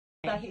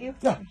Yeah.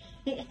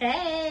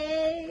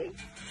 Hey,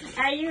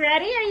 are you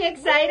ready? Are you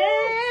excited?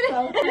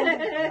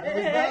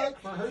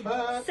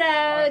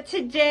 So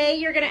today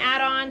you're going to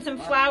add on some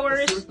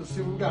flowers. Let's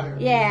see what we got here.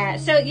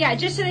 Yeah,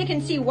 just so they can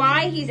see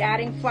why he's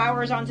adding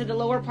flowers onto the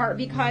lower part,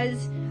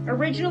 because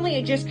originally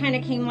it just kind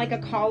of came like a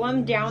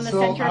column down the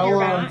center of your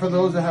back. For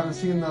those that haven't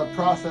seen the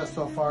process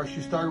so far,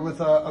 she started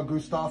with a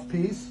Gustav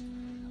piece.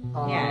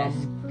 Yes,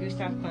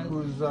 Gustav Klimt.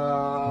 Who's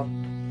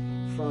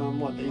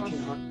from what, the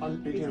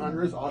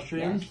 1800s,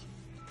 Austrian. Yes.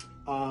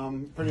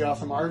 Pretty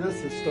awesome artist.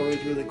 His story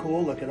is really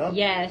cool. Look it up.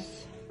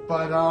 Yes.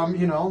 But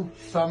you know,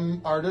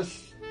 some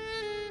artists,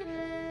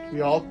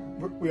 we all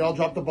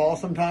drop the ball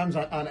sometimes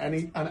on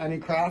any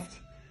craft.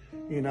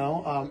 You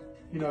know,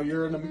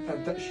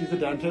 she's a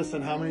dentist,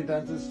 and how many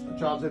dentist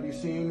jobs have you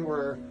seen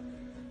where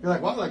you're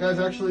like, wow, that guy's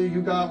actually,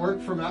 you got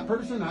work from that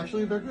person?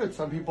 Actually, they're good.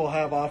 Some people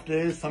have off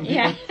days. Some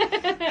people,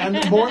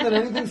 and more than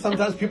anything,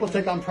 sometimes people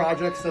take on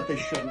projects that they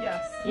shouldn't.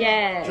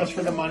 Yes. Just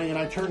for the money, and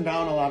I turned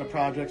down a lot of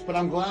projects, but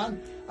I'm glad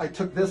I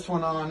took this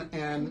one on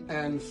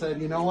and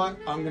said, you know what,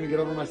 I'm going to get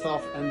over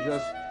myself, and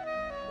just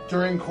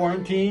during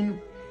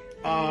quarantine,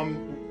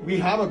 we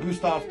have a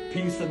Gustav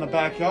piece in the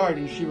backyard,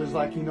 and she was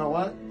like, you know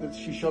what,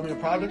 she showed me a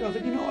project. I was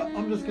like, you know what,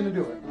 I'm just going to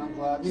do it, and I'm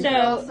glad.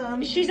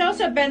 So she's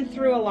also been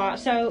through a lot.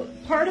 So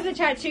part of the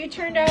tattoo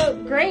turned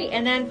out great,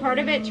 and then part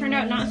of it turned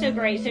out not so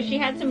great. So she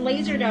had some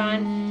laser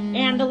done,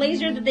 and the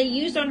laser that they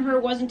used on her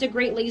wasn't a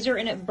great laser,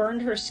 and it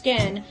burned her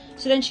skin.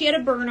 So then she had a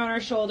burn on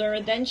her shoulder.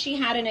 Then she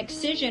had an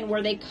excision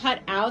where they cut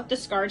out the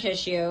scar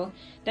tissue.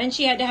 Then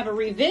she had to have a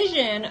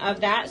revision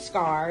of that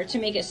scar to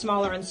make it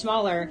smaller and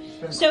smaller.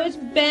 So it's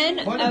been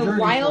a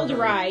wild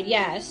ride,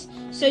 yes.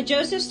 So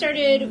Joseph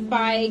started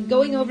by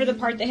going over the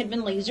part that had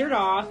been lasered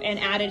off and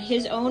added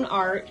his own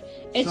art.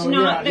 It's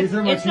not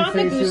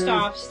the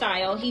Gustav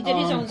style. He did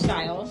his own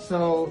style.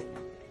 So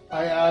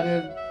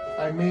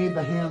I made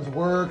the hands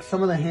work.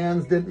 Some of the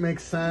hands didn't make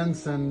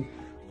sense, and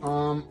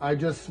I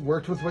just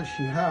worked with what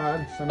she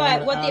had. So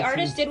but what the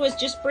artist did was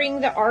just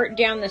bring the art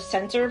down the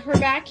center of her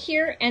back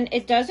here, and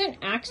it doesn't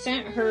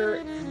accent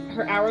her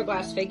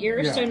hourglass figure.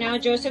 Yeah. So now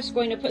Joseph's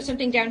going to put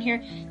something down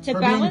here to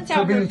balance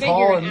out her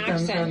figure and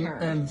accent her.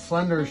 And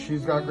slender,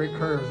 she's got great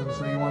curves, and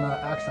so you want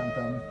to accent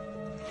them.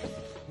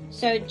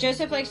 So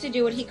Joseph likes to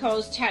do what he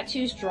calls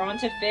tattoos drawn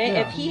to fit.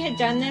 Yeah. If he had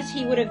done this,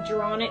 he would have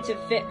drawn it to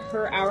fit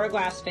her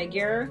hourglass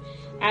figure,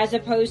 as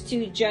opposed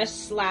to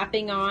just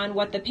slapping on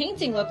what the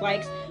painting looked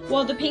like.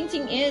 Well, the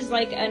painting is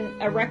like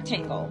a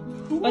rectangle,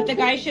 but the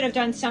guy should have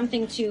done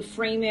something to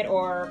frame it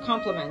or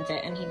complement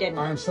it, and he didn't.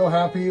 I'm so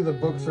happy the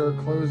books are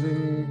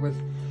closing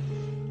with...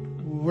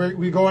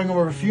 We're going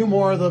over a few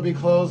more. They'll be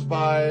closed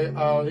by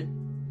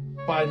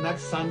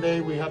next Sunday.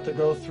 We have to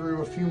go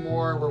through a few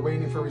more. We're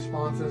waiting for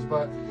responses,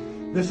 but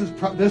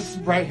this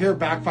right here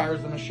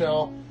backfires on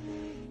Michelle.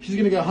 She's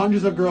going to get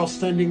hundreds of girls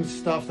sending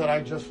stuff that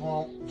I just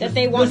won't... That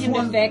they want him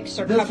to fix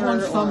or cover. This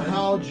one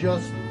somehow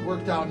just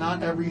worked out.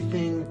 Not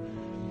everything.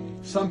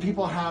 Some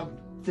people have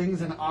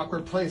things in an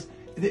awkward place.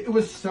 It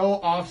was so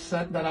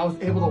offset that I was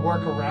able to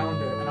work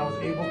around it, and I was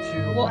able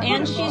to... Well,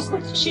 and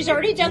she's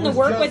already done the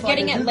work with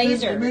getting it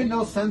lasered. It made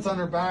no sense on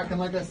her back, and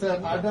like I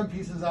said, I've done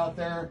pieces out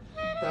there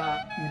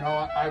that, you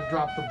know, I've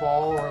dropped the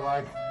ball, or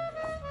like,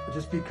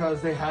 just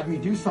because they had me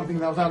do something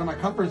that was out of my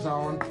comfort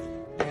zone,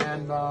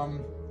 and...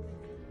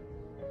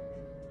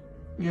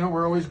 you know,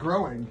 we're always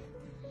growing.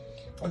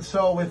 And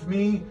so with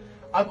me,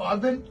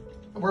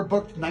 we're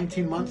booked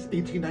 19 months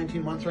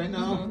right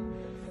now.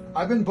 Mm-hmm.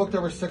 I've been booked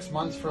over 6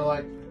 months for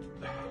like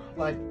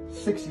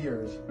 6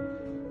 years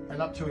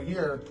and up to a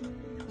year.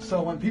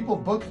 So when people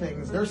book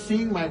things, they're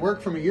seeing my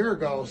work from a year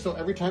ago. So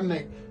every time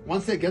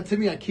once they get to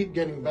me, I keep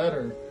getting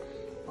better.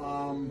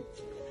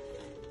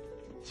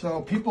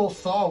 So people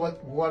saw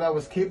what I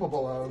was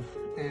capable of,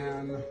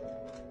 and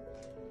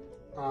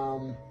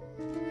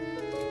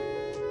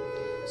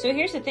so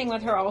here's the thing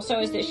with her also,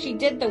 is that she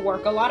did the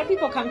work. A lot of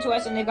people come to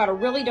us and they've got a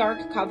really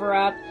dark cover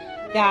up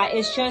that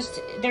is just,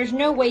 there's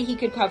no way he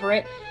could cover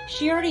it.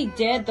 She already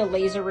did the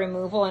laser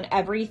removal and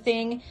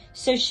everything.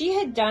 So she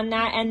had done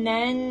that, and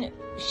then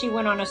she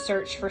went on a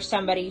search for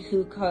somebody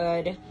who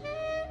could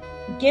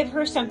give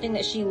her something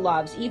that she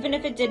loves. Even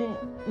if it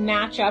didn't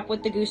match up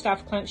with the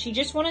Gustav Klimt, she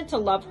just wanted to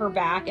love her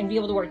back and be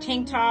able to wear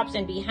tank tops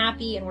and be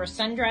happy and wear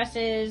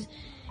sundresses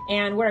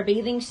and wear a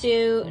bathing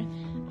suit.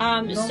 You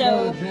don't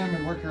go to the gym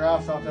and work your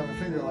ass off to have a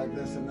figure like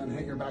this and then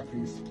hit your back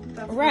piece.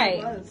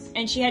 Right.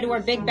 And she had to wear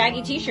big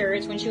baggy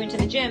t-shirts when she went to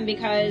the gym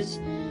because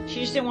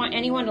she just didn't want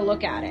anyone to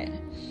look at it.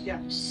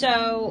 Yeah.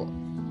 So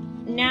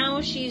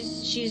now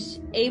she's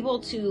able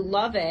to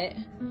love it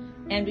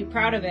and be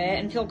proud of it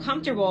and feel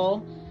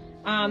comfortable.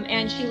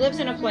 And she lives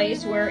in a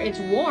place where it's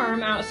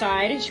warm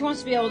outside, and she wants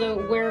to be able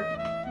to wear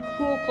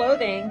cool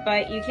clothing,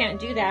 but you can't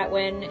do that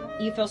when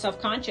you feel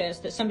self-conscious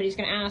that somebody's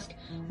going to ask,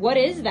 what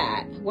is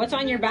that? What's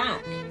on your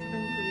back?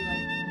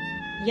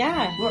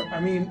 Yeah. Look,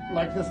 I mean,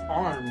 like this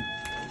arm.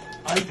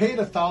 I paid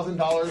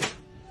 $1,000.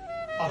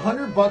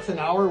 $100 an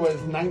hour was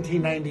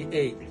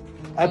 $19.98.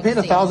 I paid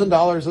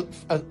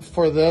 $1,000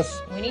 for this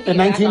in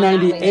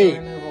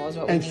 1998.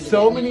 what we And need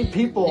so to do. many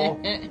people,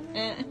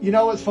 you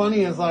know what's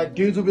funny is like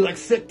dudes will be like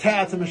sick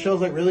tats, and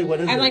Michelle's like, really, what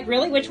is it? I'm like,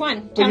 really? Which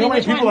one? But Tell you know me how many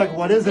which people one. are like,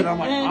 what is it? I'm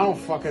like, I don't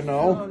fucking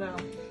Oh know. no.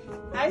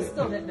 I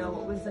still didn't know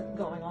what was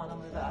going on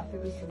my back.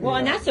 It was Well,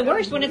 and that's the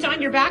worst when it's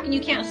on your back and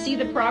you can't see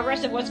the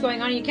progress of what's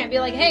going on. And you can't be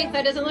like, hey,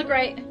 that doesn't look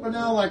right. But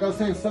now, like I was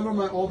saying, some of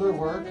my older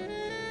work,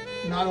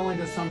 not only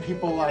did some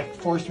people like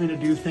force me to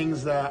do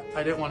things that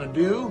I didn't want to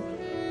do,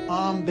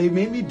 they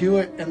made me do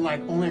it in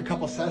like only a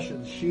couple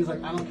sessions. She's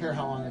like, I don't care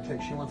how long it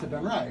takes. She wants it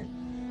done right.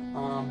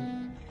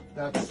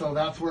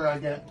 That's where I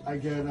get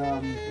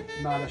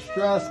not as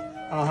stressed.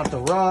 I don't have to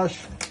rush.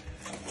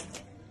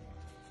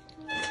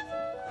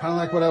 Kind of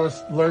like what I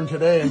learned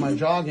today in my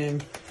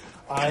jogging.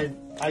 I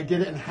did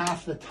it in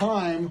half the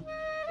time,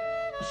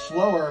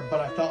 slower,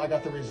 but I felt I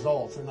got the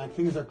results, and like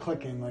things are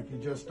clicking. Like you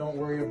just don't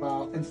worry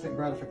about instant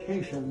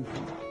gratification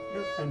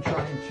and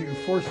trying to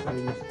force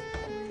things.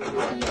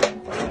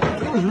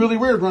 It was really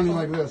weird running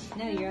like this.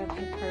 No, you're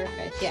okay.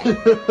 Perfect.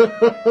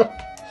 Yeah.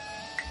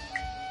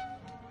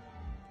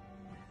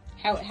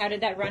 How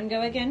did that run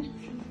go again?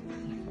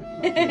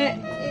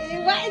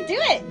 What? Do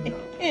it.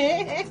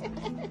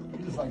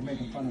 You just like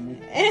making fun of me.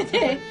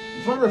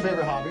 It's one of her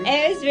favorite hobbies.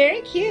 It was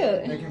very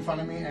cute. Making fun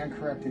of me and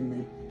correcting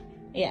me.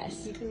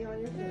 Yes. keeping you on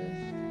your toes.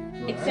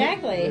 Right?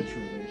 Exactly.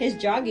 Literally. His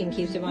jogging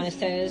keeps him on his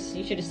toes.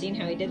 You should have seen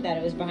how he did that.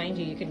 It was behind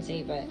you. You couldn't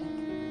see, but.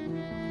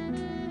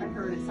 I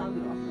heard it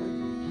sounded awkward.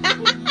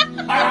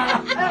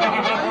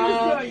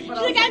 She's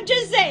like, I'm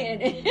just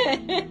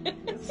saying.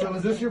 So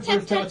is this your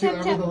first Tap, tap, tattoo tap,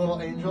 ever, tap. the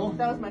little angel?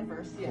 That was my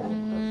first, yeah. The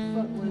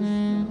foot was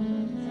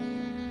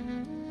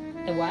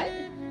The what?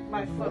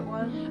 my foot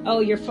one. Oh,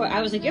 your foot.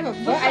 I was like, you have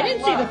a foot? I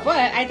didn't see the foot.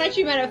 I thought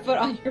you meant a foot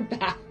on your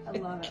back. I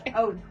love it.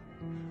 Oh,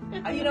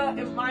 you know,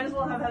 it might as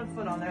well have had a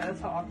foot on there. That's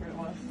how awkward it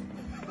was.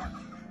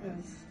 It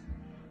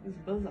was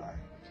bizarre.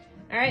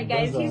 All right,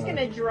 guys, he's Bizarre.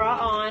 going to draw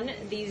on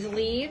these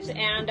leaves,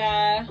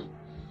 and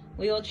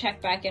we will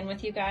check back in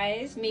with you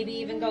guys. Maybe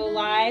even go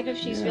live if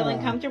she's feeling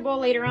comfortable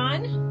later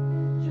on.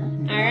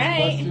 All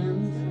right.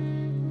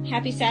 Questions?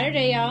 Happy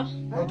Saturday, y'all.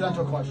 No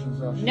dental questions,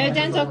 though. She's No not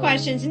dental gonna go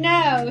questions.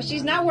 No,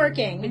 she's not I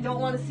working. don't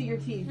want to see your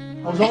teeth.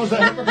 I was almost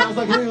at I was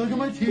like, hey, look at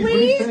my teeth. What do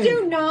you Please think?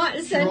 do not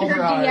send rolled her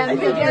her eyes. DMs I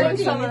with did your Getting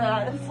some of teeth.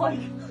 that. It's like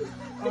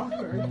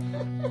awkward.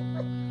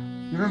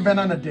 You ever been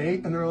on a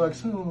date and they're like,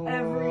 so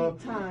Every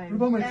time.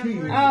 what about my Every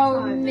teeth? Oh,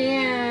 time.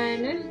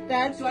 man.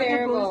 That's Do I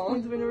have both terrible.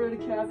 spoons of inner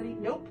cavity?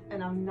 Nope.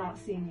 And I'm not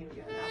seeing you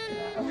again after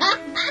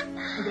that.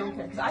 I don't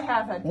care. Because I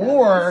have had cavities,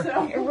 Or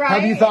so. Right?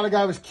 have you thought a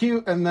guy was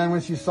cute and then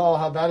when she saw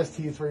how bad his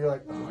teeth were, you're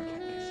like, oh, I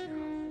can't kiss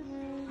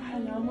you. I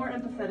don't know. I'm more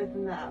empathetic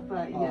than that,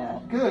 but yeah.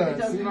 Oh, good. It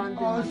does See? run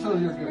through Oh, my that's so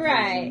you're good.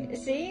 Right.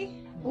 See?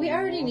 We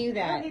already knew I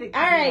that. need a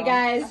All right,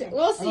 candle. guys.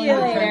 We'll I see don't you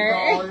need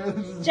later.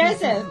 $10.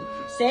 Joseph,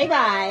 say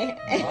bye.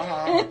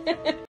 Bye.